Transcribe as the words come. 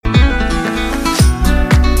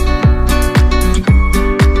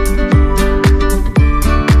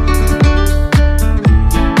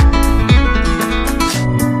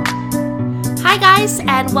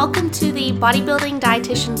Bodybuilding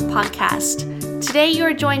Dietitians Podcast. Today you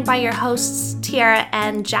are joined by your hosts, Tiara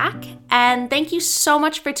and Jack, and thank you so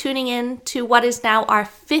much for tuning in to what is now our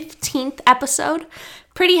 15th episode.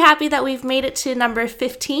 Pretty happy that we've made it to number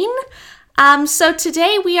 15. So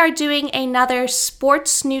today we are doing another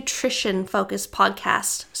sports nutrition focused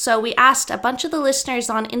podcast. So we asked a bunch of the listeners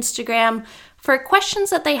on Instagram for questions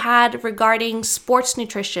that they had regarding sports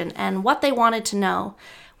nutrition and what they wanted to know.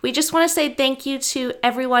 We just want to say thank you to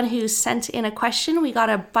everyone who sent in a question. We got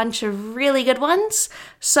a bunch of really good ones.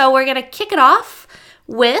 So we're going to kick it off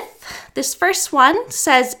with this first one.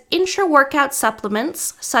 Says, intra-workout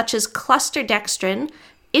supplements such as cluster dextrin,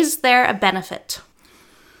 is there a benefit?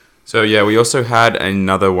 So yeah, we also had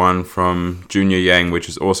another one from Junior Yang, which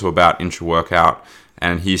is also about intra-workout.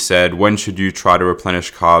 And he said, when should you try to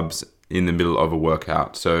replenish carbs in the middle of a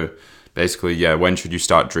workout? So basically, yeah, when should you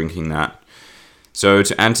start drinking that? So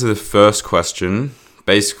to answer the first question,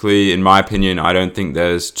 basically, in my opinion, I don't think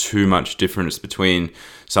there's too much difference between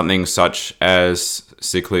something such as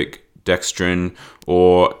cyclic dextrin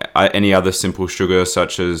or any other simple sugar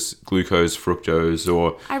such as glucose, fructose,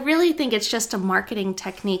 or... I really think it's just a marketing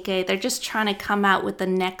technique, eh? They're just trying to come out with the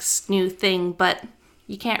next new thing, but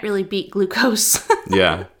you can't really beat glucose.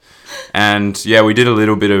 Yeah. And yeah, we did a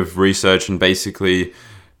little bit of research, and basically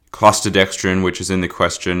cluster dextrin, which is in the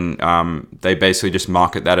question, they basically just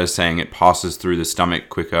market that as saying it passes through the stomach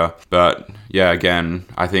quicker. But yeah, again,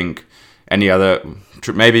 I think any other,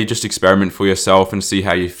 maybe just experiment for yourself and see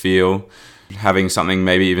how you feel. Having something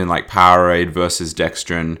maybe even like Powerade versus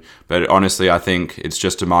dextrin. But honestly, I think it's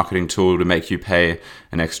just a marketing tool to make you pay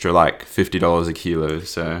an extra like $50 a kilo.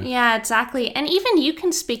 So yeah, exactly. And even you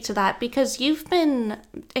can speak to that because you've been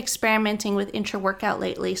experimenting with intra-workout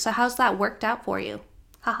lately. So how's that worked out for you?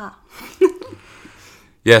 Haha.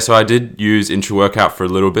 Yeah, so I did use intra-workout for a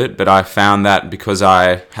little bit, but I found that because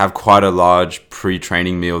I have quite a large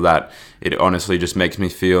pre-training meal that it honestly just makes me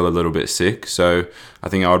feel a little bit sick. So I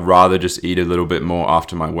think I would rather just eat a little bit more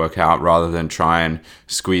after my workout rather than try and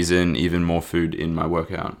squeeze in even more food in my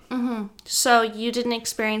workout. Mm-hmm. So you didn't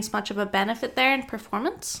experience much of a benefit there in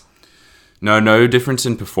performance? No difference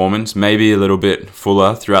in performance. Maybe a little bit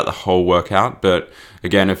fuller throughout the whole workout. But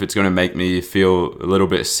again, if it's going to make me feel a little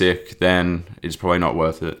bit sick, then it's probably not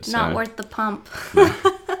worth it. Not worth the pump. Yeah.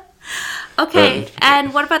 Okay,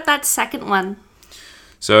 and what about that second one?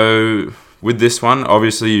 So with this one,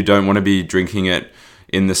 obviously you don't want to be drinking it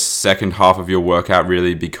in the second half of your workout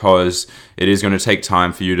really, because it is going to take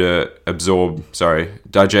time for you to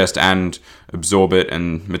digest and absorb it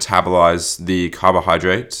and metabolize the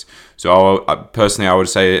carbohydrates. So personally, I would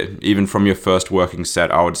say even from your first working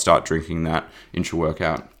set, I would start drinking that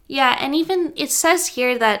intra-workout. Yeah, and even it says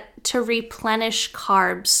here that to replenish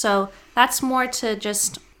carbs. So that's more to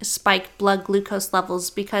just spike blood glucose levels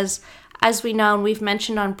because as we know, and we've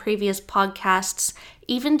mentioned on previous podcasts,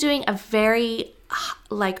 even doing a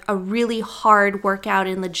really hard workout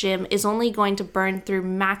in the gym is only going to burn through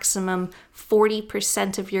maximum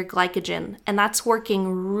 40% of your glycogen, and that's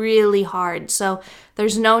working really hard. So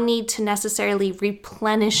there's no need to necessarily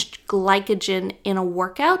replenish glycogen in a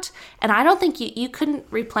workout, and I don't think you couldn't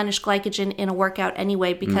replenish glycogen in a workout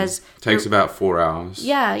anyway because it takes about 4 hours.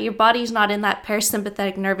 Yeah, your body's not in that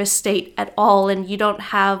parasympathetic nervous state at all, and you don't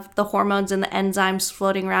have the hormones and the enzymes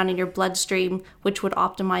floating around in your bloodstream, which would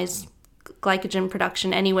optimize glycogen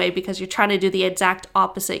production anyway, because you're trying to do the exact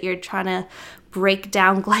opposite. You're trying to break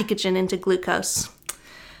down glycogen into glucose.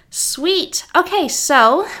 Sweet. Okay,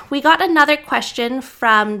 so we got another question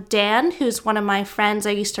from Dan, who's one of my friends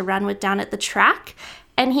I used to run with down at the track.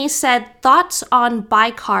 And he said, thoughts on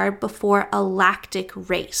bicarb before a lactic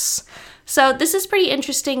race. So this is pretty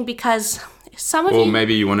interesting because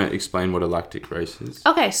maybe you want to explain what a lactic race is.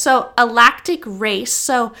 Okay, so a lactic race.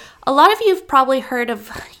 So a lot of you have probably heard of,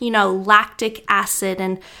 lactic acid,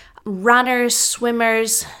 and runners,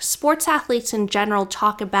 swimmers, sports athletes in general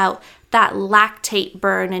talk about that lactate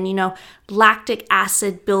burn and, lactic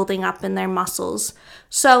acid building up in their muscles.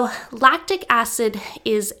 So lactic acid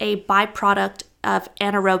is a byproduct of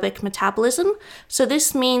anaerobic metabolism. So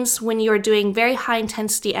this means when you're doing very high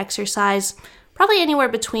intensity exercise, probably anywhere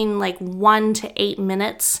between 1 to 8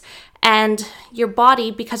 minutes. And your body,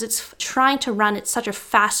 because it's trying to run at such a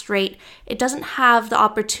fast rate, it doesn't have the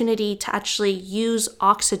opportunity to actually use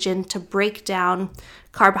oxygen to break down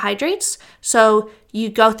carbohydrates. So you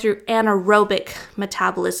go through anaerobic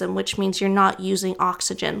metabolism, which means you're not using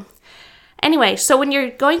oxygen. Anyway, so when you're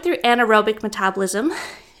going through anaerobic metabolism,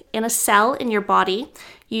 in a cell in your body,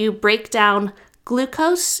 you break down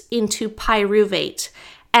glucose into pyruvate.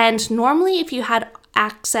 And normally if you had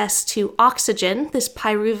access to oxygen, this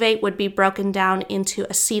pyruvate would be broken down into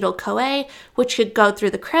acetyl-CoA, which could go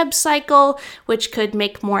through the Krebs cycle, which could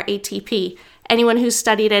make more ATP. Anyone who's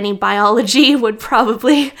studied any biology would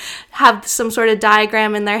probably have some sort of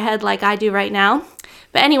diagram in their head like I do right now.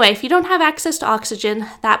 But anyway, if you don't have access to oxygen,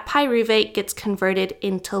 that pyruvate gets converted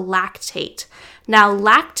into lactate. Now,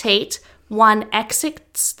 lactate, one,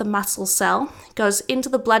 exits the muscle cell, goes into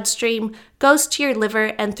the bloodstream, goes to your liver,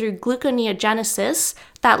 and through gluconeogenesis,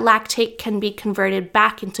 that lactate can be converted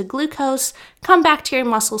back into glucose, come back to your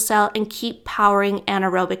muscle cell, and keep powering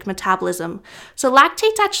anaerobic metabolism. So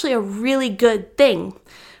lactate's actually a really good thing.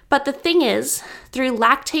 But the thing is, through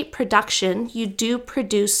lactate production, you do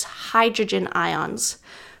produce hydrogen ions.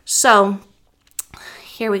 So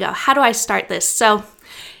here we go. How do I start this? So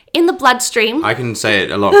in the bloodstream... I can say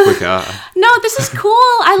it a lot quicker. No, this is cool.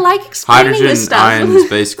 I like explaining this stuff. Hydrogen ions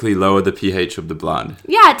basically lower the pH of the blood.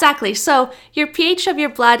 Yeah, exactly. So your pH of your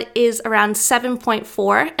blood is around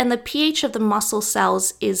 7.4 and the pH of the muscle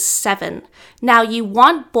cells is 7. Now you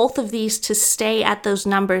want both of these to stay at those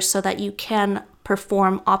numbers so that you can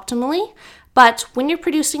perform optimally. But when you're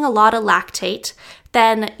producing a lot of lactate,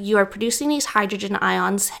 then you are producing these hydrogen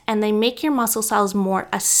ions and they make your muscle cells more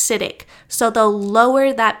acidic. So they'll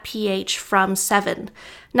lower that pH from 7.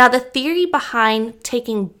 Now, the theory behind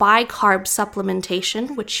taking bicarb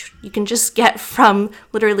supplementation, which you can just get from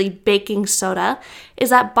literally baking soda, is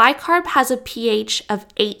that bicarb has a pH of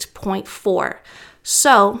 8.4.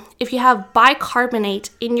 So if you have bicarbonate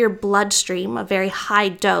in your bloodstream, a very high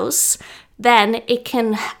dose, then it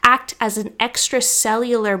can act as an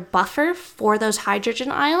extracellular buffer for those hydrogen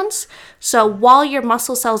ions. So while your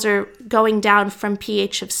muscle cells are going down from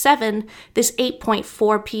pH of 7, this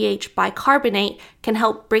 8.4 pH bicarbonate can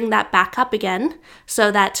help bring that back up again so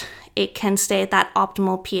that it can stay at that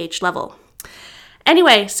optimal pH level.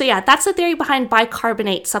 Anyway, so yeah, that's the theory behind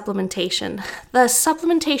bicarbonate supplementation. The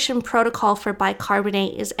supplementation protocol for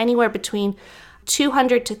bicarbonate is anywhere between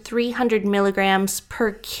 200 to 300 milligrams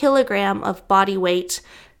per kilogram of body weight,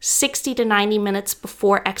 60 to 90 minutes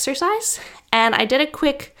before exercise. And I did a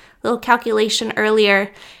quick little calculation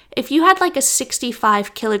earlier. If you had like a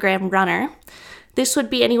 65 kilogram runner, this would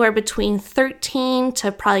be anywhere between 13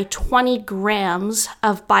 to probably 20 grams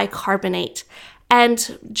of bicarbonate.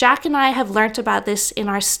 And Jack and I have learned about this in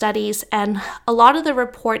our studies, and a lot of the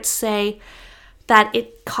reports say that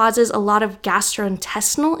it causes a lot of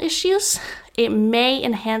gastrointestinal issues. It may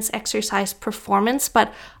enhance exercise performance,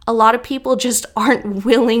 but a lot of people just aren't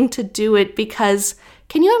willing to do it because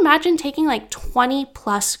can you imagine taking like 20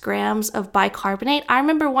 plus grams of bicarbonate? I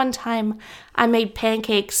remember one time I made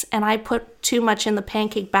pancakes and I put too much in the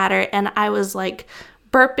pancake batter and I was like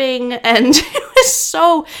burping and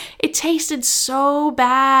it tasted so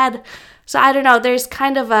bad. So I don't know, there's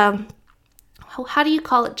kind of a, how do you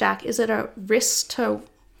call it, Jack? Is it a risk to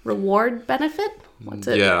reward benefit? What's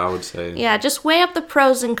it? Yeah, I would say. Yeah, just weigh up the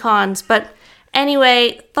pros and cons. But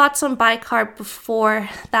anyway, thoughts on bicarb before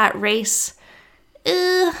that race?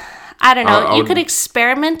 I don't know. You could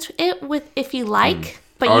experiment it with if you like.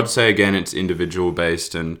 But I would say, again, it's individual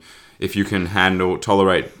based. And if you can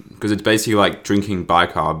tolerate, because it's basically like drinking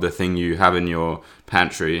bicarb, the thing you have in your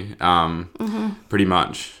pantry, pretty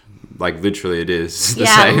much. Like, literally, it is the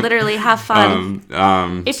same. Yeah, literally, have fun.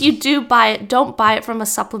 If you do buy it, don't buy it from a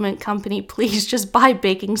supplement company. Please just buy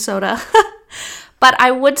baking soda. But I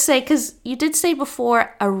would say, because you did say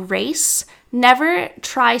before a race, never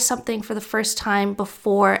try something for the first time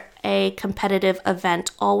before a competitive event.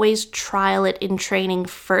 Always trial it in training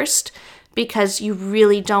first, because you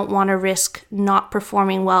really don't want to risk not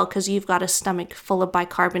performing well because you've got a stomach full of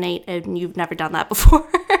bicarbonate and you've never done that before.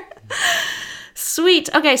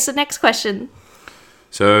 Sweet. Okay, so next question.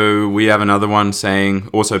 So we have another one saying,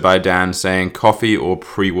 also by Dan, saying coffee or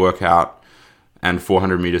pre-workout and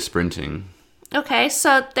 400-meter sprinting. Okay,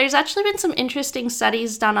 so there's actually been some interesting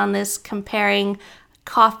studies done on this comparing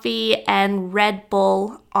coffee and Red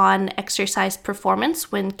Bull on exercise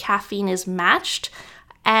performance when caffeine is matched.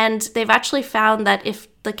 And they've actually found that if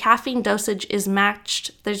the caffeine dosage is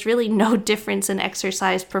matched, there's really no difference in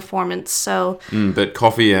exercise performance. So, but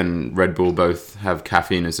coffee and Red Bull both have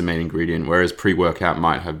caffeine as the main ingredient, whereas pre-workout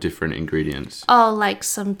might have different ingredients. Oh, like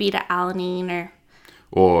some beta-alanine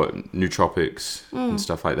or nootropics and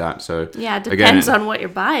stuff like that. So yeah, it depends on what you're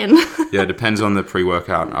buying. Yeah, it depends on the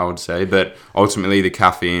pre-workout, I would say. But ultimately, the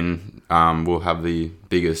caffeine will have the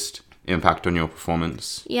biggest impact on your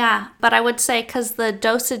performance. Yeah, but I would say because the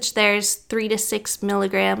dosage there's 3 to 6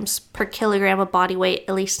 milligrams per kilogram of body weight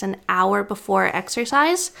at least an hour before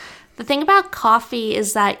exercise. The thing about coffee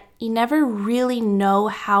is that you never really know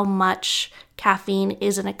how much caffeine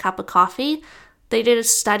is in a cup of coffee. they did a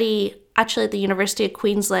study actually at the University of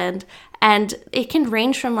Queensland, and it can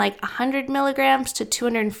range from like 100 milligrams to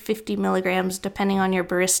 250 milligrams depending on your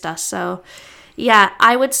barista. So yeah,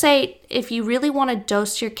 I would say if you really want to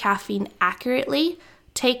dose your caffeine accurately,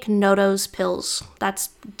 take no-dose pills. That's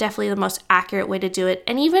definitely the most accurate way to do it.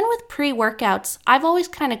 And even with pre-workouts, I've always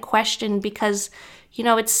kind of questioned because,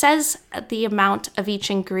 it says the amount of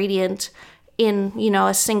each ingredient in,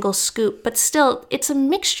 a single scoop, but still, it's a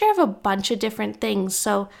mixture of a bunch of different things.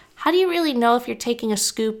 So how do you really know if you're taking a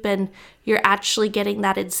scoop and you're actually getting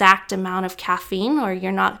that exact amount of caffeine, or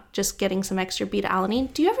you're not just getting some extra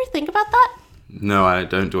beta-alanine? Do you ever think about that? No, I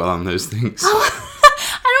don't dwell on those things.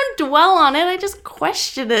 I don't dwell on it. I just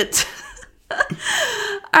question it.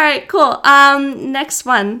 All right, cool. Next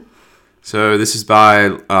one. So this is by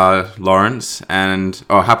Lawrence, and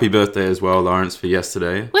happy birthday as well, Lawrence, for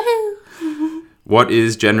yesterday. Woohoo! What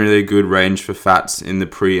is generally a good range for fats in the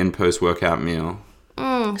pre and post-workout meal?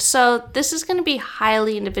 So this is going to be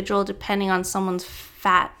highly individual depending on someone's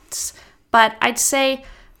fats, but I'd say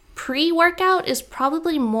pre-workout is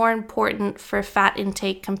probably more important for fat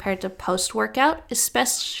intake compared to post-workout,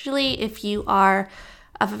 especially if you are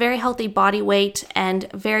of a very healthy body weight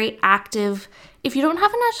and very active. If you don't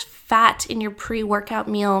have enough fat in your pre-workout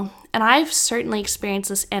meal, and I've certainly experienced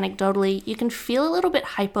this anecdotally, you can feel a little bit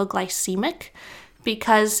hypoglycemic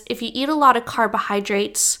because if you eat a lot of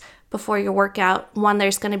carbohydrates before your workout, one,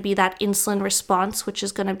 there's going to be that insulin response, which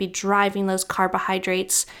is going to be driving those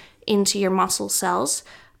carbohydrates into your muscle cells.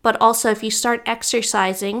 But also, if you start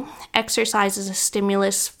exercising, exercise is a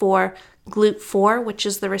stimulus for GLUT4, which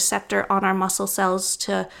is the receptor on our muscle cells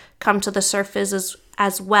to come to the surface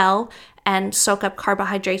as well and soak up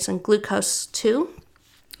carbohydrates and glucose too.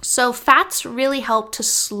 So fats really help to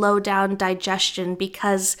slow down digestion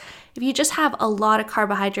because if you just have a lot of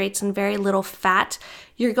carbohydrates and very little fat,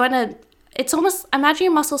 it's almost, imagine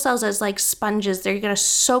your muscle cells as like sponges. They're going to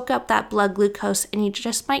soak up that blood glucose and you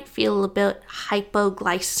just might feel a bit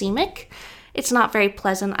hypoglycemic. It's not very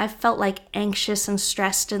pleasant. I felt like anxious and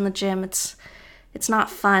stressed in the gym. It's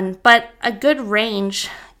not fun, but a good range.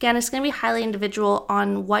 Again, it's going to be highly individual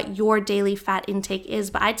on what your daily fat intake is,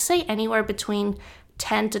 but I'd say anywhere between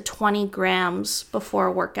 10 to 20 grams before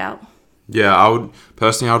a workout. Yeah, I would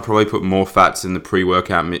probably put more fats in the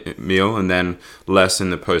pre-workout meal and then less in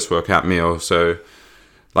the post-workout meal. So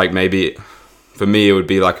like maybe for me, it would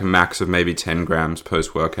be like a max of maybe 10 grams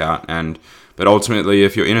post-workout. But ultimately,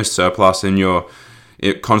 if you're in a surplus and you're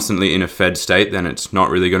constantly in a fed state, then it's not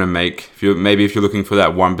really going to make, if you're looking for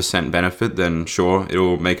that 1% benefit, then sure, it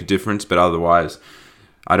will make a difference. But otherwise,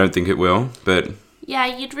 I don't think it will. But yeah,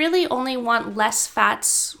 you'd really only want less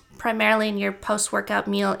fats primarily in your post-workout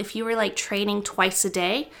meal if you were like training twice a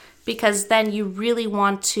day, because then you really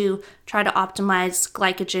want to try to optimize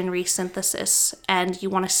glycogen resynthesis and you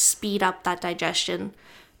want to speed up that digestion.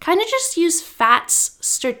 Kind of just use fats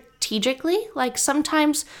strategically. Like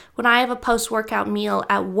sometimes when I have a post-workout meal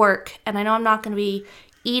at work and I know I'm not going to be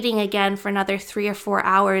eating again for another 3 or 4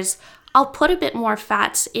 hours, I'll put a bit more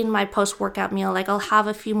fats in my post-workout meal. Like I'll have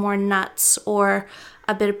a few more nuts or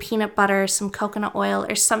a bit of peanut butter, some coconut oil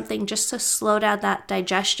or something just to slow down that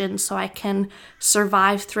digestion so I can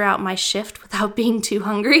survive throughout my shift without being too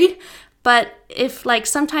hungry. But if like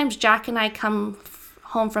sometimes Jack and I come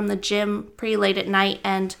home from the gym pretty late at night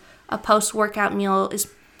and a post-workout meal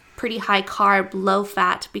is pretty high carb, low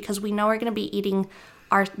fat, because we know we're going to be eating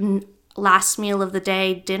our last meal of the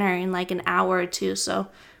day, dinner, in like an hour or two. So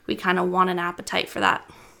we kind of want an appetite for that.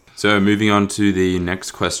 So moving on to the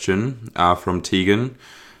next question from Tegan.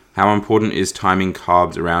 How important is timing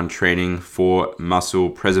carbs around training for muscle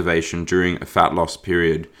preservation during a fat loss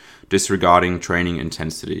period, disregarding training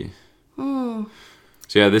intensity? So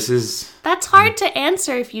yeah, that's hard to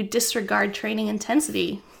answer if you disregard training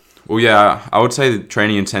intensity. Well, yeah, I would say that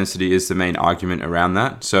training intensity is the main argument around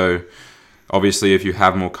that. So obviously, if you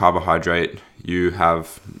have more carbohydrate, you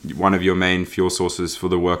have one of your main fuel sources for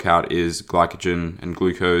the workout is glycogen and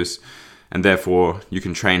glucose, and therefore you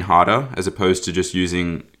can train harder as opposed to just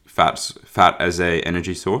using fat as a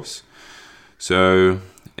energy source. So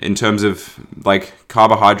in terms of like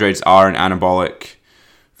carbohydrates are an anabolic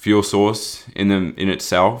fuel source in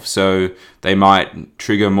itself, so they might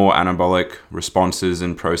trigger more anabolic responses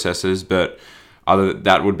and processes, but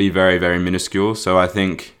that would be very, very minuscule. So I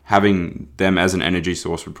think having them as an energy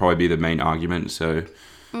source would probably be the main argument. So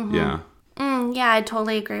yeah. Yeah, I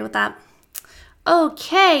totally agree with that.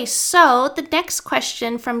 Okay, so the next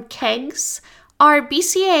question from Kegs. Are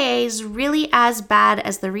BCAAs really as bad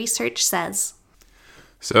as the research says?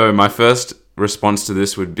 So my first response to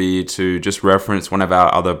this would be to just reference one of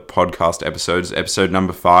our other podcast episodes, episode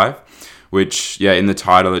number 5, which, yeah, in the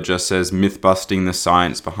title it just says myth-busting the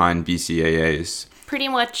science behind BCAAs. Pretty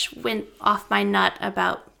much went off my nut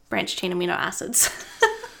about branched-chain amino acids.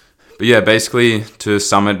 But yeah, basically, to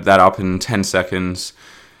sum that up in 10 seconds,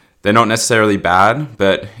 they're not necessarily bad,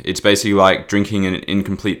 but it's basically like drinking an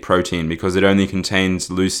incomplete protein because it only contains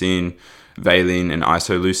leucine, valine, and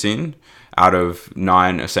isoleucine out of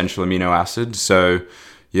 9 essential amino acids. So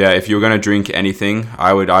yeah, if you're going to drink anything,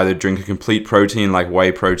 I would either drink a complete protein like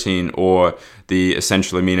whey protein or the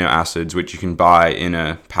essential amino acids, which you can buy in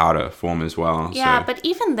a powder form as well. Yeah, but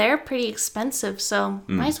even they're pretty expensive, so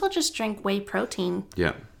might as well just drink whey protein.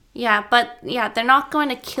 Yeah. Yeah, but yeah, they're not going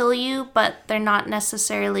to kill you, but they're not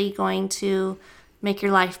necessarily going to make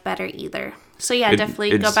your life better either. So yeah,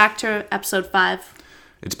 definitely go back to episode 5.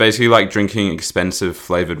 It's basically like drinking expensive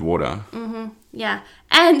flavored water. Yeah,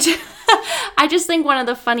 and I just think one of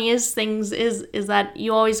the funniest things is that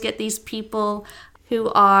you always get these people who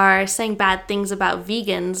are saying bad things about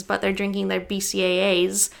vegans, but they're drinking their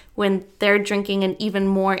BCAAs when they're drinking an even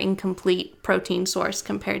more incomplete protein source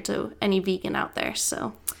compared to any vegan out there.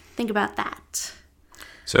 So think about that.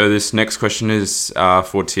 So this next question is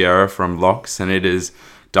for Tiara from Locks, and it is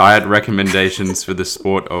diet recommendations for the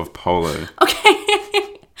sport of polo. Okay.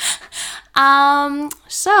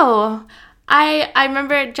 So I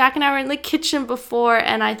remember Jack and I were in the kitchen before,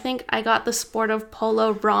 and I think I got the sport of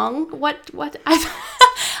polo wrong. What?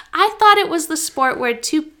 I thought it was the sport where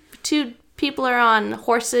two people are on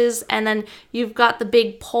horses, and then you've got the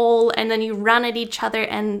big pole, and then you run at each other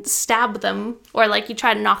and stab them, or like you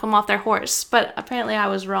try to knock them off their horse. But apparently I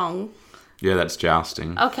was wrong. Yeah, that's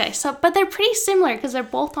jousting. Okay, so but they're pretty similar because they're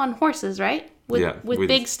both on horses, right? With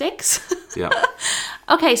big sticks. Yeah.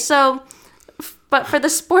 Okay, so but for the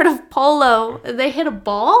sport of polo, they hit a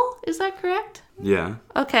ball. Is that correct? Yeah.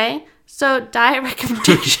 Okay, so diet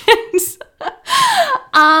recommendations.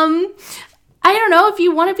 I don't know, if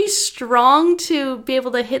you want to be strong to be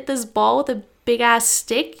able to hit this ball with a big ass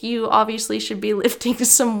stick, you obviously should be lifting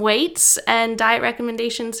some weights, and diet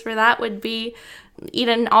recommendations for that would be eat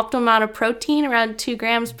an optimal amount of protein, around 2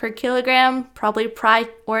 grams per kilogram, probably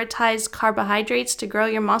prioritize carbohydrates to grow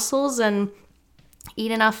your muscles, and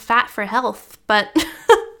eat enough fat for health. But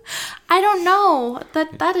I don't know.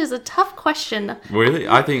 That is a tough question. Really?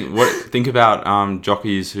 I think about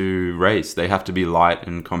jockeys who race. They have to be light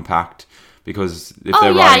and compact because if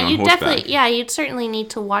they're riding on horseback. You'd certainly need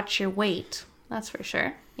to watch your weight. That's for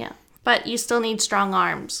sure. Yeah. But you still need strong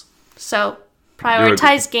arms. So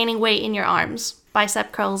prioritize gaining weight in your arms.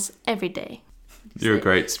 Bicep curls every day. You're a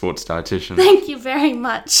great sports dietitian. Thank you very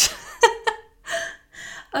much.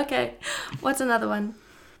 Okay, what's another one?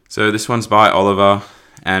 So this one's by Oliver,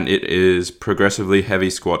 and it is progressively heavy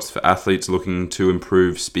squats for athletes looking to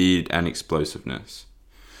improve speed and explosiveness.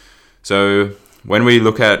 So when we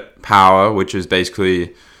look at power, which is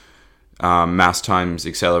basically mass times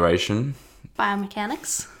acceleration.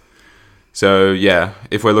 Biomechanics. So yeah,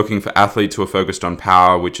 if we're looking for athletes who are focused on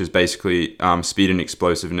power, which is basically speed and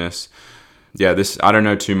explosiveness. Yeah, I don't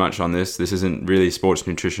know too much on this. This isn't really sports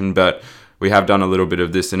nutrition, but we have done a little bit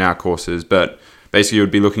of this in our courses. But basically, you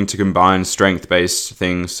would be looking to combine strength-based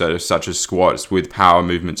things, such as squats, with power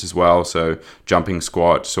movements as well. So jumping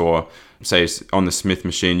squats, or say on the Smith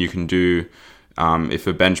machine, you can do, if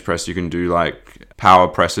a bench press, you can do like power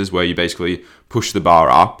presses where you basically push the bar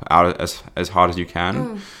up out as hard as you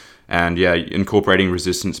can. And yeah, incorporating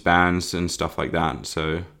resistance bands and stuff like that.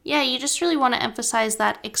 So yeah, you just really want to emphasize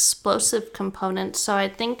that explosive component. So I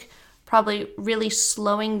think probably really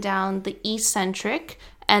slowing down the eccentric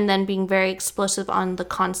and then being very explosive on the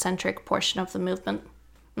concentric portion of the movement.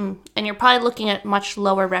 And you're probably looking at much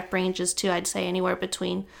lower rep ranges too. I'd say anywhere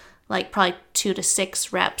between like probably 2 to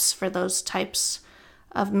 6 reps for those types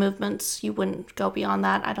of movements. You wouldn't go beyond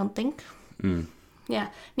that, I don't think. Yeah.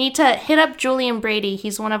 Need to hit up Julian Brady.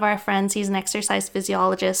 He's one of our friends. He's an exercise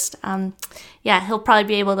physiologist. Yeah, he'll probably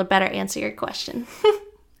be able to better answer your question.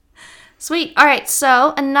 Sweet. All right,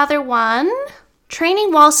 so another one.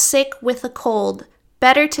 Training while sick with a cold.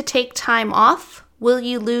 Better to take time off? Will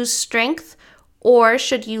you lose strength? Or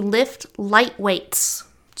should you lift light weights?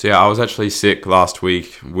 So yeah, I was actually sick last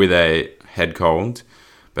week with a head cold.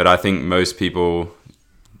 But I think most people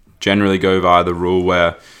generally go via the rule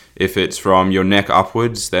where if it's from your neck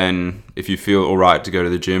upwards, then if you feel all right to go to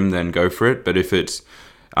the gym, then go for it. But if it's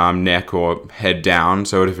neck or head down,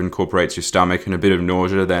 so it incorporates your stomach and a bit of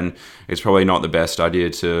nausea, then it's probably not the best idea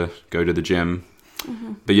to go to the gym.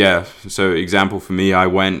 But yeah, so example for me, I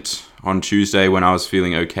went on Tuesday when I was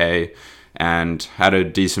feeling okay and had a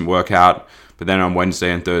decent workout. But then on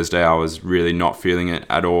Wednesday and Thursday, I was really not feeling it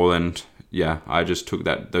at all. And yeah, I just took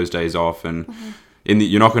those days off and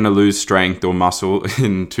you're not going to lose strength or muscle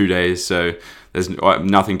in 2 days. So there's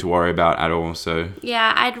nothing to worry about at all. So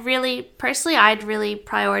yeah, I'd really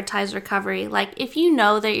prioritize recovery. Like if you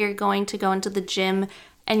know that you're going to go into the gym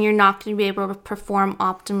and you're not going to be able to perform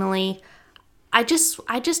optimally, I just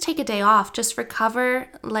take a day off, just recover,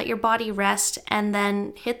 let your body rest, and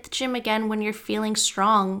then hit the gym again when you're feeling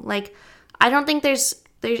strong. Like I don't think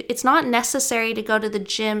it's not necessary to go to the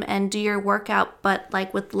gym and do your workout, but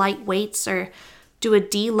like with light weights or do a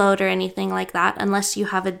deload or anything like that, unless you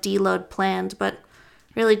have a deload planned. But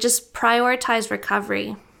really just prioritize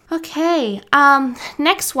recovery. Okay,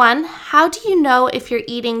 next one. How do you know if you're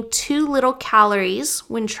eating too little calories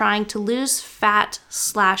when trying to lose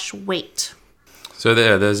fat/weight? So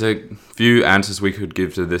there's a few answers we could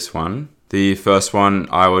give to this one. The first one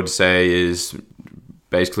I would say is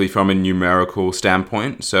basically from a numerical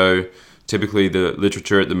standpoint. So typically the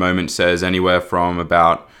literature at the moment says anywhere from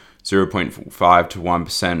about 0.5 to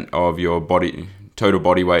 1% of your total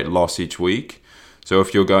body weight loss each week. So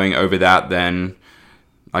if you're going over that, then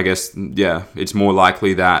I guess, yeah, it's more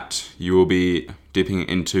likely that you will be dipping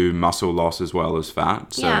into muscle loss as well as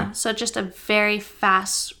fat. So just a very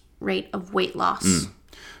fast rate of weight loss.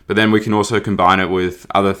 But then we can also combine it with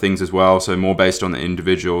other things as well, so more based on the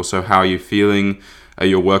individual. So how are you feeling? Are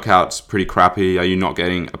your workouts pretty crappy? Are you not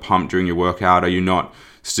getting a pump during your workout? Are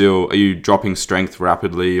you dropping strength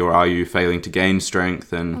rapidly, or are you failing to gain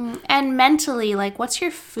strength? And mentally, like what's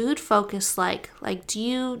your food focus like? Like do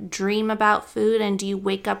you dream about food, and do you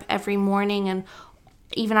wake up every morning and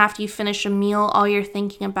even after you finish a meal, all you're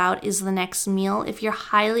thinking about is the next meal? If you're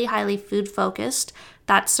highly, highly food focused,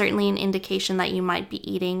 that's certainly an indication that you might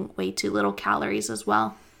be eating way too little calories as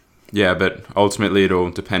well. Yeah, but ultimately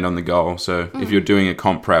it'll depend on the goal. So if you're doing a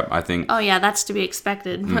comp prep, I think... Oh yeah, that's to be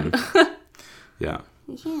expected. Yeah.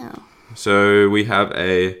 Yeah. So we have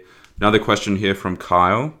another question here from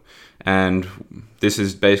Kyle. And this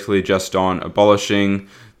is basically just on abolishing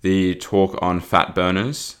the talk on fat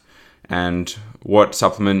burners. And what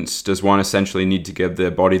supplements does one essentially need to give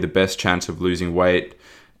their body the best chance of losing weight?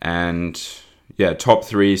 And yeah, top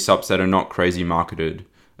 3 subs that are not crazy marketed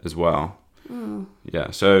as well.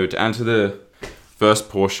 Yeah, so to answer the first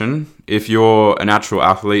portion, if you're a natural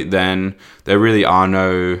athlete, then there really are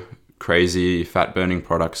no crazy fat burning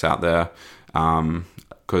products out there.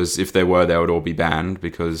 Because if there were, they would all be banned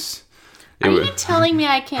because... Are you telling me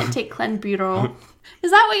I can't take clenbuterol?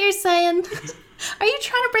 Is that what you're saying? Are you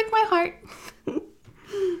trying to break my heart?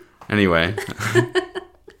 Anyway.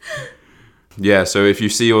 Yeah, so if you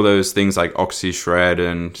see all those things like Oxy Shred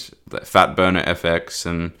and Fat Burner FX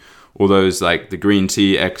and all those like the green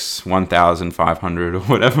tea X 1500 or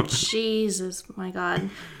whatever. Jesus, my God.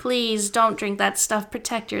 Please don't drink that stuff.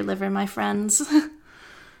 Protect your liver, my friends.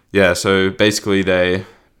 Yeah, so basically they're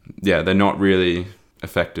not really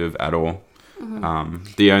effective at all.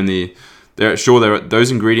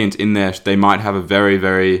 Those ingredients in there, they might have a very,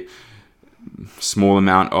 very small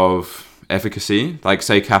amount of efficacy. Like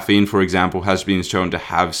say caffeine, for example, has been shown to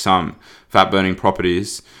have some fat burning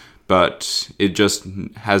properties, but it just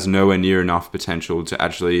has nowhere near enough potential to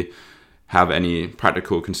actually have any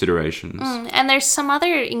practical considerations. And there's some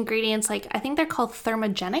other ingredients, like I think they're called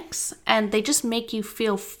thermogenics, and they just make you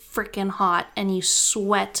feel freaking hot and you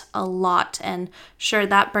sweat a lot. And sure,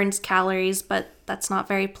 that burns calories, but that's not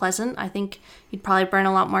very pleasant. I think you'd probably burn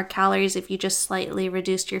a lot more calories if you just slightly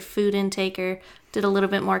reduced your food intake or did a little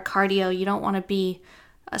bit more cardio. You don't want to be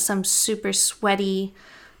some super sweaty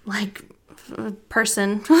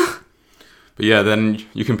person. But yeah, then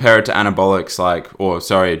you compare it to anabolics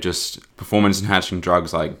just performance enhancing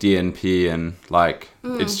drugs like DNP and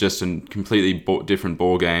it's just a completely different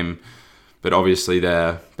ball game. But obviously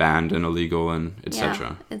they're banned and illegal and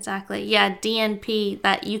etc. Yeah, exactly. Yeah, DNP,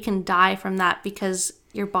 that you can die from that because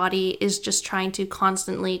your body is just trying to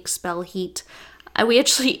constantly expel heat. We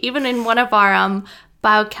actually, even in one of our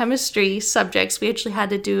biochemistry subjects, we actually had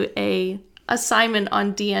to do a assignment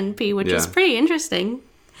on DNP, which was pretty interesting.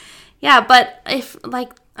 Yeah, but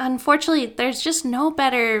unfortunately, there's just no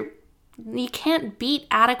better... You can't beat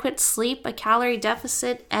adequate sleep, a calorie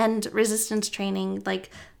deficit, and resistance training.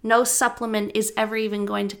 No supplement is ever even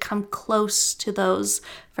going to come close to those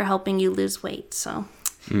for helping you lose weight. So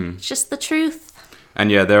it's just the truth.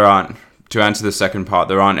 And yeah, to answer the second part,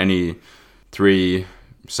 there aren't any 3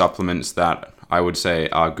 supplements that I would say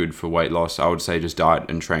are good for weight loss. I would say just diet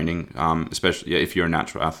and training, especially if you're a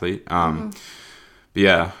natural athlete. But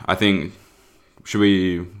yeah, I think, should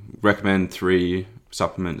we recommend 3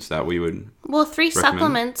 supplements that we would... Well, 3 recommend?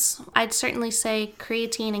 Supplements, I'd certainly say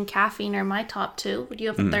creatine and caffeine are my top 2. Would you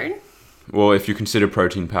have a third? Well, if you consider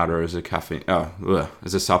protein powder as a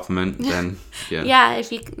as a supplement, then yeah. Yeah,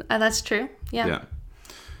 if you that's true. Yeah. Yeah.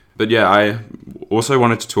 But yeah, I also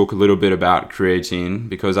wanted to talk a little bit about creatine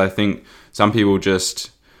because I think some people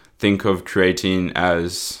just think of creatine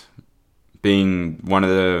as being one of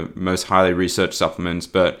the most highly researched supplements,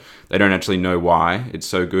 but they don't actually know why it's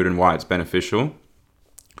so good and why it's beneficial.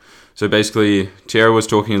 So basically, Tiara was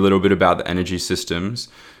talking a little bit about the energy systems,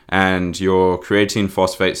 and your creatine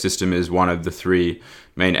phosphate system is one of the three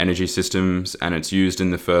main energy systems, and it's used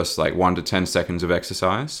in the first 1 to 10 seconds of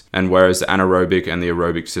exercise. And whereas the anaerobic and the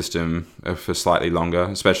aerobic system are for slightly longer,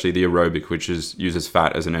 especially the aerobic, which uses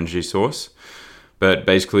fat as an energy source. But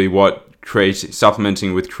basically what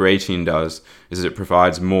supplementing with creatine does is it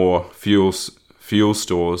provides more fuel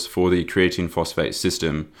stores for the creatine phosphate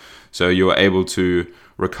system. So you're able to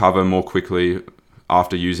recover more quickly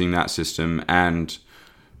after using that system and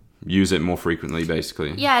use it more frequently,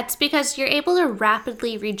 basically. Yeah, it's because you're able to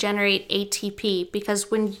rapidly regenerate ATP,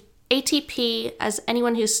 because when ATP, as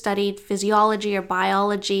anyone who's studied physiology or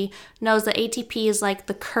biology knows, that ATP is like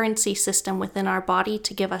the currency system within our body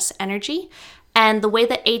to give us energy. And the way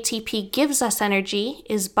that ATP gives us energy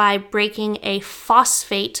is by breaking a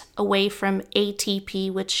phosphate away from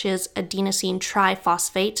ATP, which is adenosine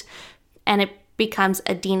triphosphate, and it becomes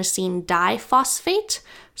adenosine diphosphate.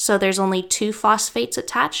 So there's only 2 phosphates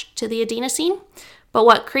attached to the adenosine. But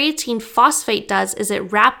what creatine phosphate does is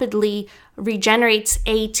it rapidly regenerates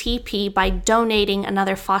ATP by donating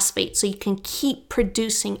another phosphate, so you can keep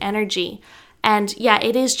producing energy. And yeah,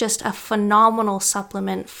 it is just a phenomenal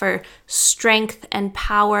supplement for strength and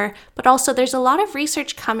power. But also there's a lot of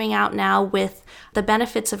research coming out now with the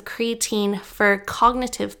benefits of creatine for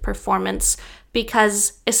cognitive performance,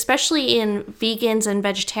 because especially in vegans and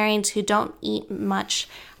vegetarians who don't eat much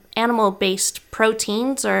animal-based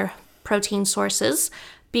proteins or protein sources,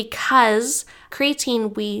 because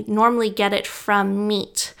creatine, we normally get it from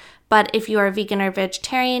meat. But if you are a vegan or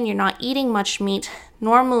vegetarian, you're not eating much meat,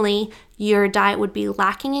 normally your diet would be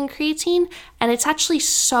lacking in creatine, and it's actually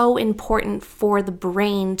so important for the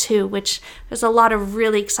brain too, which there's a lot of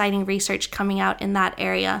really exciting research coming out in that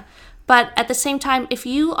area. But at the same time, if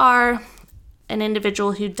you are an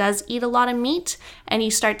individual who does eat a lot of meat and you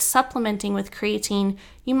start supplementing with creatine,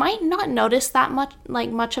 you might not notice that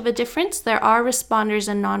much of a difference. There are responders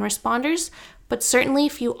and non-responders, but certainly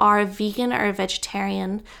if you are a vegan or a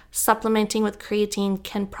vegetarian, supplementing with creatine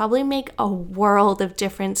can probably make a world of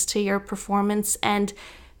difference to your performance and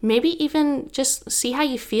maybe even just see how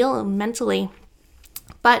you feel mentally.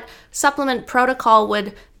 But supplement protocol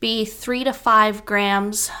would be 3 to 5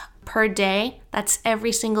 grams per day. That's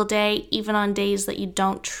every single day, even on days that you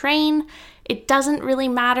don't train. It doesn't really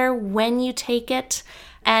matter when you take it.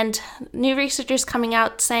 And new research is coming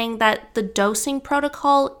out saying that the dosing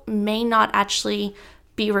protocol may not actually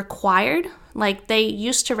be required. Like they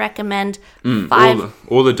used to recommend 5.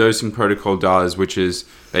 All the dosing protocol does, which is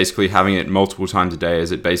basically having it multiple times a day,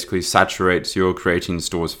 is it basically saturates your creatine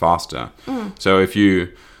stores faster. So if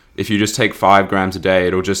you just take 5 grams a day,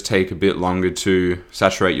 it'll just take a bit longer to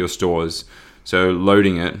saturate your stores. So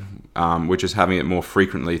loading it, which is having it more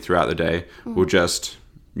frequently throughout the day, will just,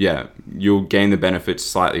 you'll gain the benefits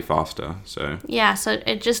slightly faster. So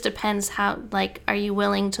it just depends how, are you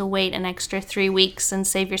willing to wait an extra 3 weeks and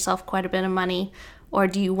save yourself quite a bit of money, or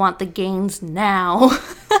do you want the gains now?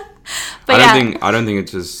 But I don't think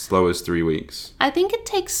it's as slow as 3 weeks. I think it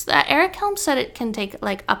takes, Eric Helms said it can take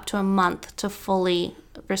up to a month to fully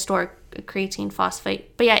restore creatine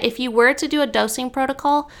phosphate. But yeah, if you were to do a dosing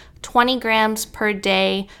protocol, 20 grams per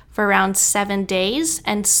day for around 7 days,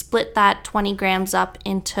 and split that 20 grams up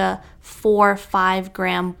into 4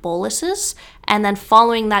 5-gram boluses, and then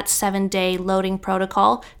following that 7-day loading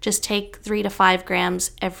protocol, just take 3 to 5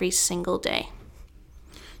 grams every single day.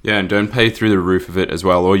 Yeah, and don't pay through the roof of it as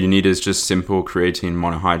well. All you need is just simple creatine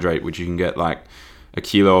monohydrate, which you can get a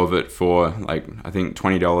kilo of it for I think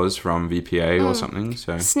 $20 from VPA or something.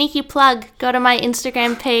 So sneaky plug, go to my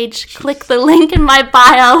Instagram page, click the link in my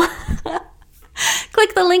bio.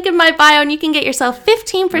 Click the link in my bio and you can get yourself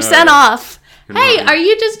 15% off. Hey, are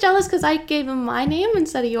you just jealous because I gave him my name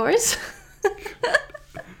instead of yours?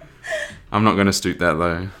 I'm not going to stoop that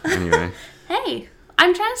low anyway. Hey,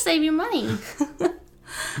 I'm trying to save you money.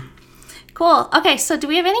 Cool. Okay, so do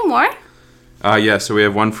we have any more? So we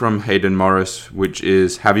have one from Hayden Morris, which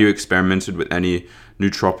is, have you experimented with any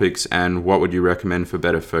nootropics and what would you recommend for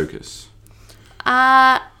better focus?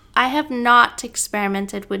 I have not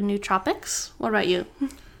experimented with nootropics. What about you?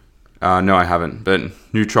 No, I haven't. But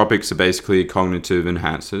nootropics are basically cognitive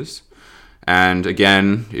enhancers. And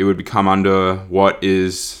again, it would come under what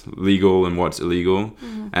is legal and what's illegal.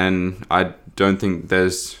 And I don't think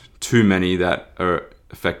there's too many that are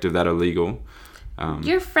effective that are legal.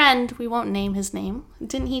 Your friend, we won't name his name.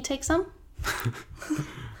 Didn't he take some?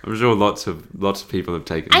 I'm sure lots of people have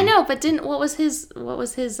taken I them. know, but what was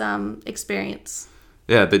his experience?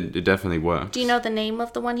 Yeah, it definitely works. Do you know the name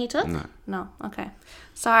of the one he took? No. No, okay.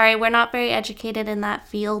 Sorry, we're not very educated in that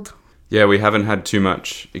field. Yeah, we haven't had too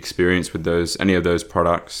much experience with any of those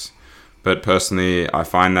products. But personally, I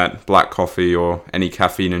find that black coffee or any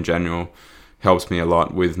caffeine in general helps me a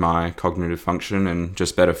lot with my cognitive function and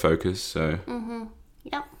just better focus. So.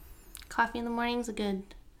 Yep. Coffee in the mornings are good.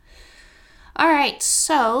 All right,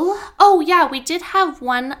 so, oh yeah, we did have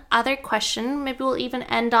one other question. Maybe we'll even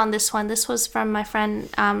end on this one. This was from my friend,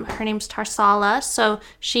 her name's Tarsala. So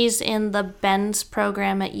she's in the BENS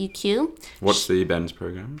program at UQ. What's the BENS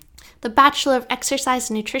program? The Bachelor of Exercise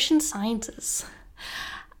and Nutrition Sciences.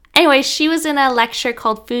 Anyway, she was in a lecture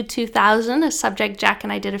called Food 2000, a subject Jack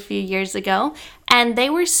and I did a few years ago. And they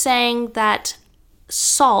were saying that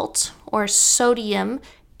salt or sodium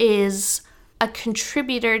is a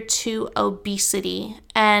contributor to obesity.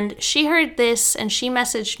 And she heard this and she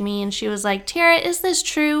messaged me and she was like, Tara, is this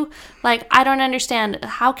true? Like, I don't understand.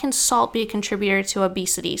 How can salt be a contributor to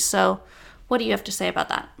obesity? So what do you have to say about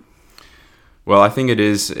that? Well, I think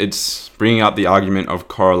it's bringing up the argument of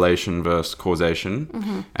correlation versus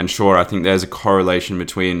causation. And sure, I think there's a correlation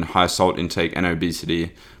between high salt intake and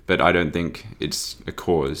obesity, but I don't think it's a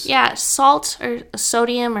cause. Yeah, salt or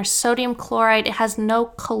sodium chloride, it has no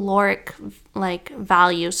caloric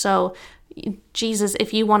value. So Jesus,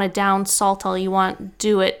 if you want to down salt all you want,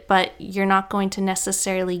 do it, but you're not going to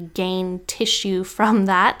necessarily gain tissue from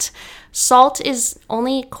that. Salt is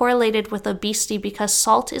only correlated with obesity because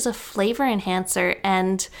salt is a flavor enhancer,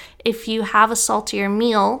 and if you have a saltier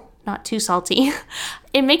meal, not too salty,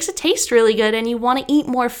 it makes it taste really good and you want to eat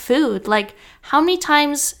more food. Like, how many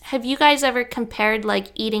times have you guys ever compared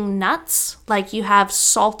eating nuts? Like, you have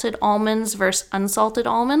salted almonds versus unsalted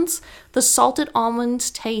almonds. The salted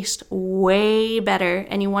almonds taste way better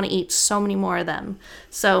and you want to eat so many more of them.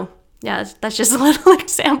 So yeah, that's just a little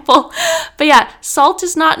example. But yeah, salt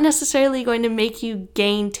is not necessarily going to make you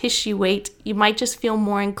gain tissue weight. You might just feel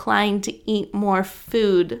more inclined to eat more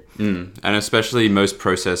food. And especially most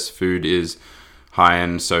processed food is high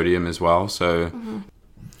in sodium as well. So,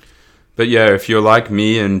 But yeah, if you're like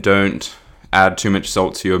me and don't add too much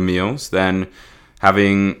salt to your meals, then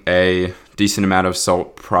having a decent amount of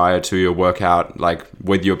salt prior to your workout, like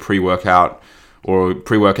with your pre-workout or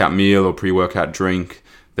pre-workout meal or pre-workout drink,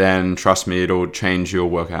 then trust me, it'll change your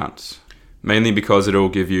workouts. Mainly because it'll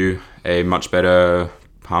give you a much better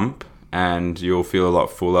pump and you'll feel a lot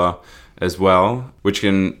fuller as well, which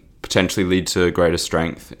can potentially lead to greater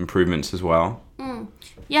strength improvements as well.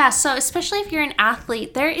 Yeah, so especially if you're an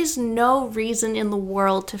athlete, there is no reason in the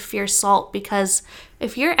world to fear salt, because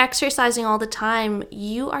if you're exercising all the time,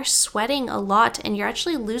 you are sweating a lot and you're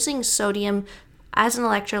actually losing sodium as an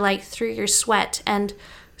electrolyte through your sweat. And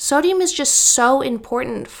sodium is just so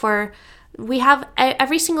important we have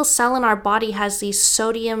every single cell in our body has these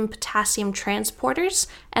sodium potassium transporters,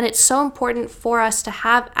 and it's so important for us to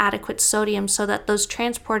have adequate sodium so that those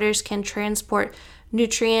transporters can transport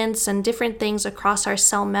nutrients and different things across our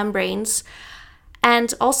cell membranes.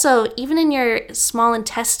 And also, even in your small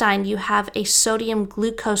intestine, you have a sodium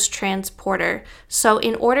glucose transporter. So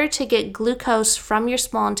in order to get glucose from your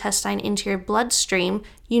small intestine into your bloodstream,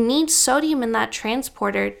 you need sodium in that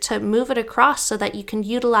transporter to move it across so that you can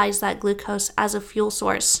utilize that glucose as a fuel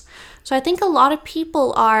source. So I think a lot of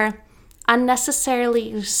people are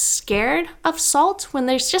unnecessarily scared of salt when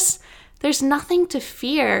there's nothing to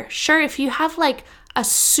fear. Sure, if you have a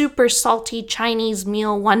super salty Chinese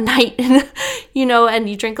meal one night, and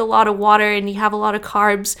you drink a lot of water and you have a lot of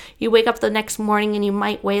carbs, you wake up the next morning and you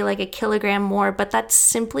might weigh a kilogram more, but that's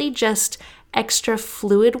simply just extra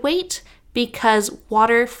fluid weight because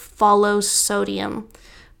water follows sodium.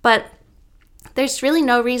 But there's really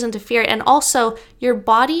no reason to fear it. And also, your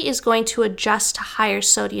body is going to adjust to higher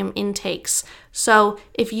sodium intakes. So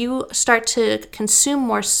if you start to consume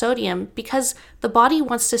more sodium, because the body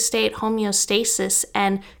wants to stay at homeostasis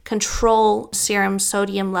and control serum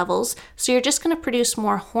sodium levels, so you're just going to produce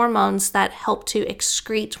more hormones that help to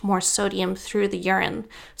excrete more sodium through the urine.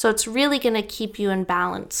 So it's really going to keep you in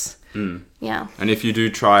balance. Yeah. And if you do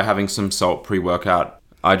try having some salt pre-workout,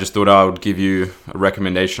 I just thought I would give you a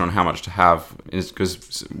recommendation on how much to have, is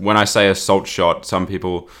because when I say a salt shot, some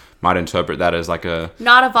people might interpret that as like a...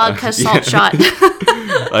 Not a vodka salt shot.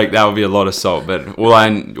 Like that would be a lot of salt, but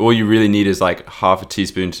all you really need is like half a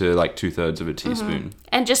teaspoon to like 2/3 of a teaspoon.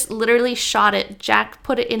 And just literally shot it. Jack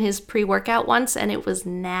put it in his pre-workout once and it was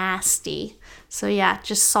nasty. So yeah,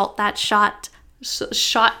 just shot that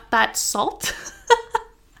salt.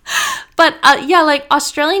 But yeah, like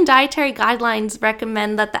Australian dietary guidelines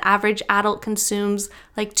recommend that the average adult consumes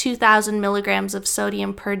like 2,000 milligrams of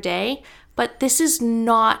sodium per day. But this is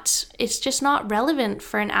not, it's just not relevant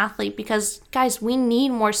for an athlete because, guys, we need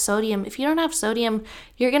more sodium. If you don't have sodium,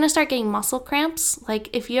 you're going to start getting muscle cramps. Like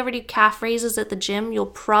if you ever do calf raises at the gym, you'll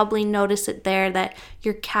probably notice it there that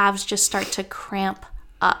your calves just start to cramp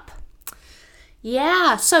up.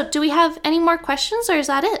 Yeah, so do we have any more questions or is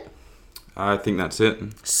that it? I think that's it.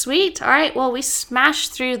 Sweet. All right, well, we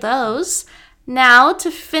smashed through those. Now, to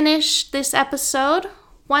finish this episode,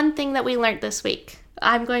 one thing that we learned this week.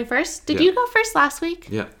 I'm going first. Did you go first last week?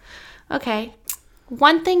 Yeah. Okay.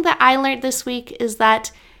 One thing that I learned this week is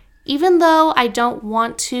that even though I don't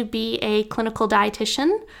want to be a clinical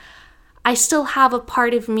dietitian, I still have a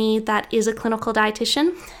part of me that is a clinical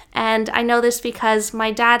dietitian. And I know this because my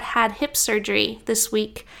dad had hip surgery this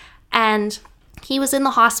week and he was in the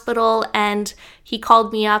hospital and he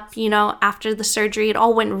called me up, after the surgery. It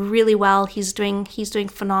all went really well. He's doing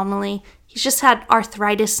phenomenally. He's just had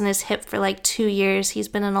arthritis in his hip for like 2 years. He's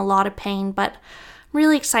been in a lot of pain, but I'm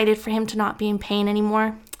really excited for him to not be in pain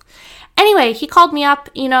anymore. Anyway, he called me up,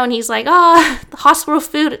 and he's like, the hospital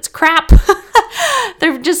food, it's crap.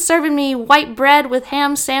 They're just serving me white bread with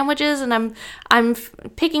ham sandwiches and I'm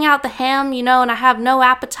picking out the ham, and I have no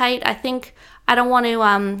appetite. I think I don't want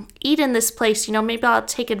to eat in this place. Maybe I'll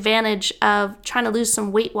take advantage of trying to lose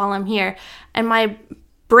some weight while I'm here. And my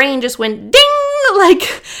brain just went ding!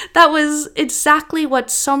 Like that was exactly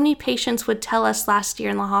what so many patients would tell us last year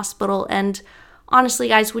in the hospital. And honestly,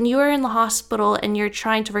 guys, when you are in the hospital and you're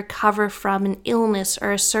trying to recover from an illness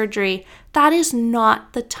or a surgery, that is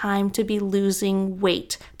not the time to be losing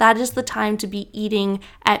weight. That is the time to be eating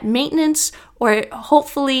at maintenance or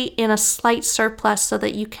hopefully in a slight surplus so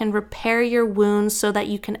that you can repair your wounds so that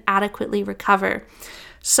you can adequately recover.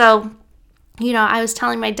 So, I was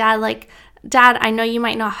telling my dad, like, Dad, I know you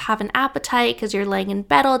might not have an appetite because you're laying in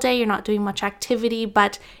bed all day, you're not doing much activity,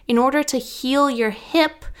 but in order to heal your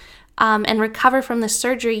hip and recover from the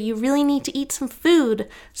surgery, you really need to eat some food.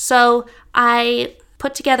 So I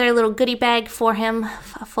put together a little goodie bag for him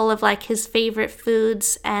full of like his favorite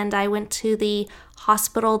foods, and I went to the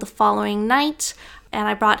hospital the following night and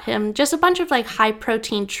I brought him just a bunch of like high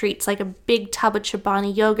protein treats, like a big tub of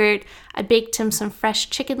Chobani yogurt. I baked him some fresh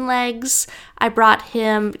chicken legs. I brought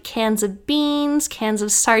him cans of beans, cans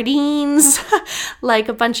of sardines, like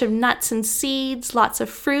a bunch of nuts and seeds, lots of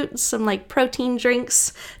fruit, some like protein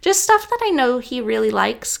drinks, just stuff that I know he really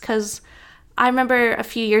likes. Because I remember a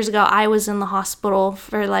few years ago, I was in the hospital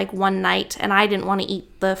for like one night and I didn't want to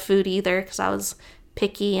eat the food either because I was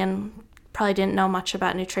picky and probably didn't know much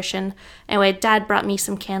about nutrition. Anyway, Dad brought me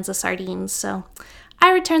some cans of sardines, so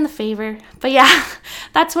I returned the favor. But yeah,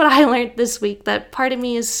 that's what I learned this week, that part of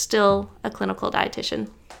me is still a clinical dietitian.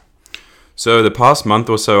 So the past month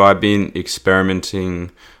or so, I've been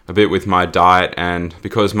experimenting a bit with my diet, and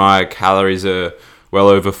because my calories are well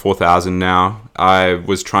over 4,000 now, I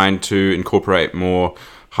was trying to incorporate more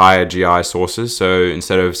higher GI sources. So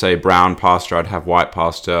instead of, say, brown pasta, I'd have white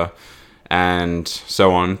pasta, and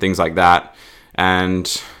so on, things like that.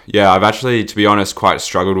 And yeah, I've actually, to be honest, quite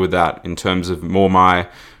struggled with that in terms of more my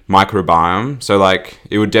microbiome. So like,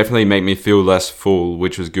 it would definitely make me feel less full,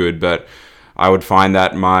 which was good, but I would find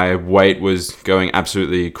that my weight was going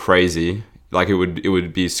absolutely crazy. Like it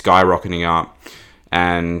would be skyrocketing up,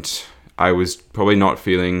 and I was probably not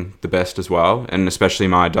feeling the best as well, and especially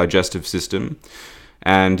my digestive system.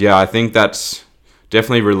 And yeah, I think that's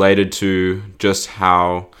definitely related to just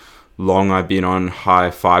how long I've been on high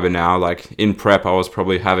fiber now. Like in prep, I was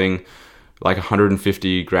probably having like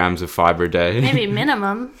 150 grams of fiber a day. Maybe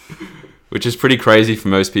minimum. Which is pretty crazy for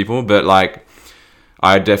most people, but like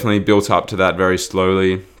I definitely built up to that very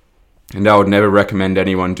slowly, and I would never recommend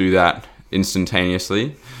anyone do that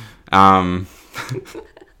instantaneously. It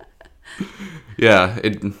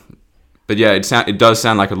does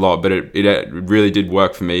sound like a lot, but it really did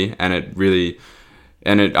work for me, and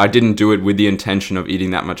I didn't do it with the intention of eating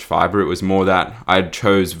that much fiber. It was more that I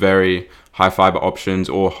chose very high fiber options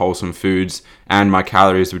or wholesome foods, and my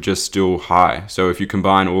calories were just still high. So if you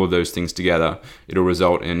combine all of those things together, it'll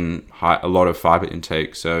result in a lot of fiber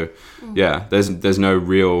intake. So yeah, there's no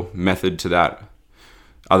real method to that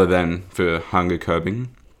other than for hunger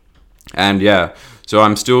curbing. And yeah, so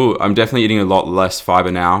I'm definitely eating a lot less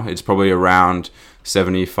fiber now. It's probably around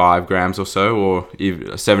 75 grams or so, or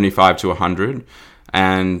even 75 to 100.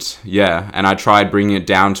 And I tried bringing it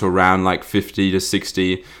down to around like 50 to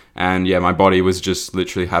 60. And my body was just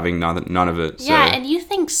literally having none of it. Yeah, and you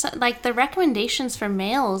think like the recommendations for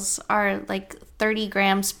males are like 30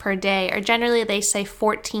 grams per day, or generally they say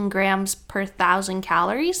 14 grams per 1,000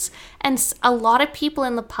 calories. And a lot of people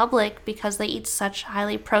in the public, because they eat such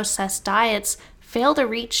highly processed diets, fail to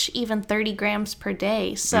reach even 30 grams per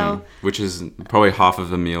day. So which is probably half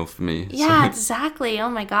of a meal for me. Yeah, exactly. Oh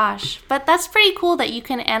my gosh. But that's pretty cool that you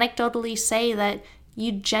can anecdotally say that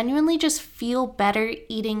you genuinely just feel better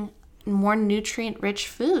eating more nutrient-rich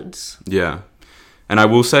foods. Yeah. And I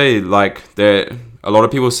will say, like, a lot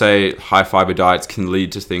of people say high-fiber diets can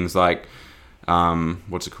lead to things like,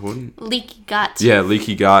 what's it called? Leaky gut. Yeah,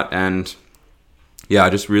 leaky gut. And I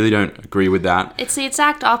just really don't agree with that. It's the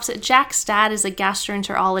exact opposite. Jack's dad is a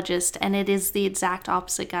gastroenterologist, and it is the exact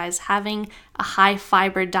opposite, guys. Having a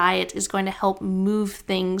high-fiber diet is going to help move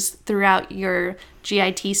things throughout your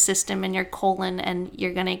GIT system and your colon, and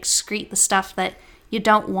you're going to excrete the stuff that you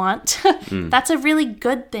don't want. That's a really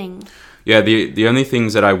good thing. Yeah, the only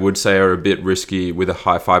things that I would say are a bit risky with a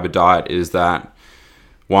high-fiber diet is that,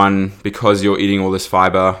 one, because you're eating all this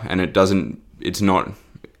fiber and it's not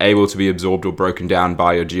able to be absorbed or broken down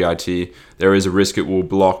by your GIT, there is a risk it will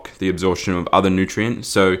block the absorption of other nutrients.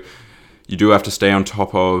 So you do have to stay on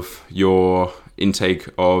top of your intake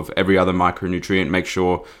of every other micronutrient, make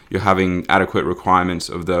sure you're having adequate requirements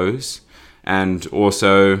of those. And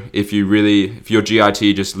also, if your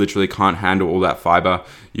GIT just literally can't handle all that fiber,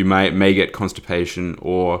 you may get constipation,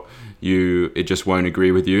 or it just won't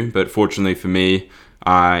agree with you. But fortunately for me,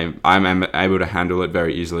 I'm able to handle it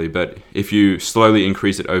very easily. But if you slowly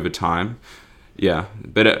increase it over time,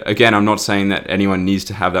 But again, I'm not saying that anyone needs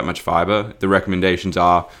to have that much fiber. The recommendations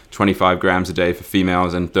are 25 grams a day for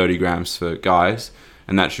females and 30 grams for guys.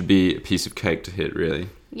 And that should be a piece of cake to hit, really.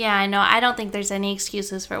 Yeah, I know. I don't think there's any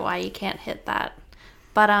excuses for why you can't hit that.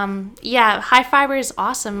 But high fiber is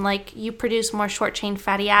awesome. Like, you produce more short chain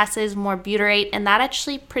fatty acids, more butyrate, and that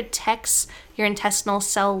actually protects your intestinal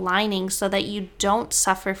cell lining so that you don't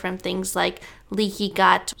suffer from things like leaky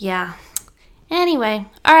gut. Yeah. Anyway,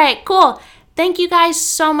 all right, cool. Thank you guys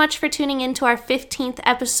so much for tuning into our 15th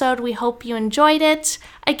episode. We hope you enjoyed it.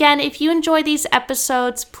 Again, if you enjoy these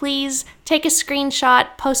episodes, please take a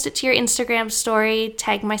screenshot, post it to your Instagram story,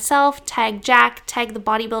 tag myself, tag Jack, tag the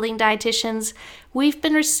bodybuilding dietitians. We've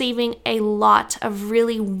been receiving a lot of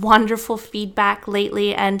really wonderful feedback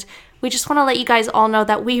lately, and we just want to let you guys all know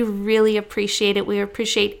that we really appreciate it. We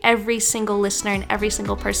appreciate every single listener and every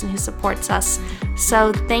single person who supports us.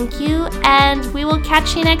 So thank you, and we will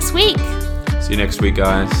catch you next week. See you next week,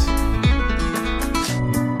 guys.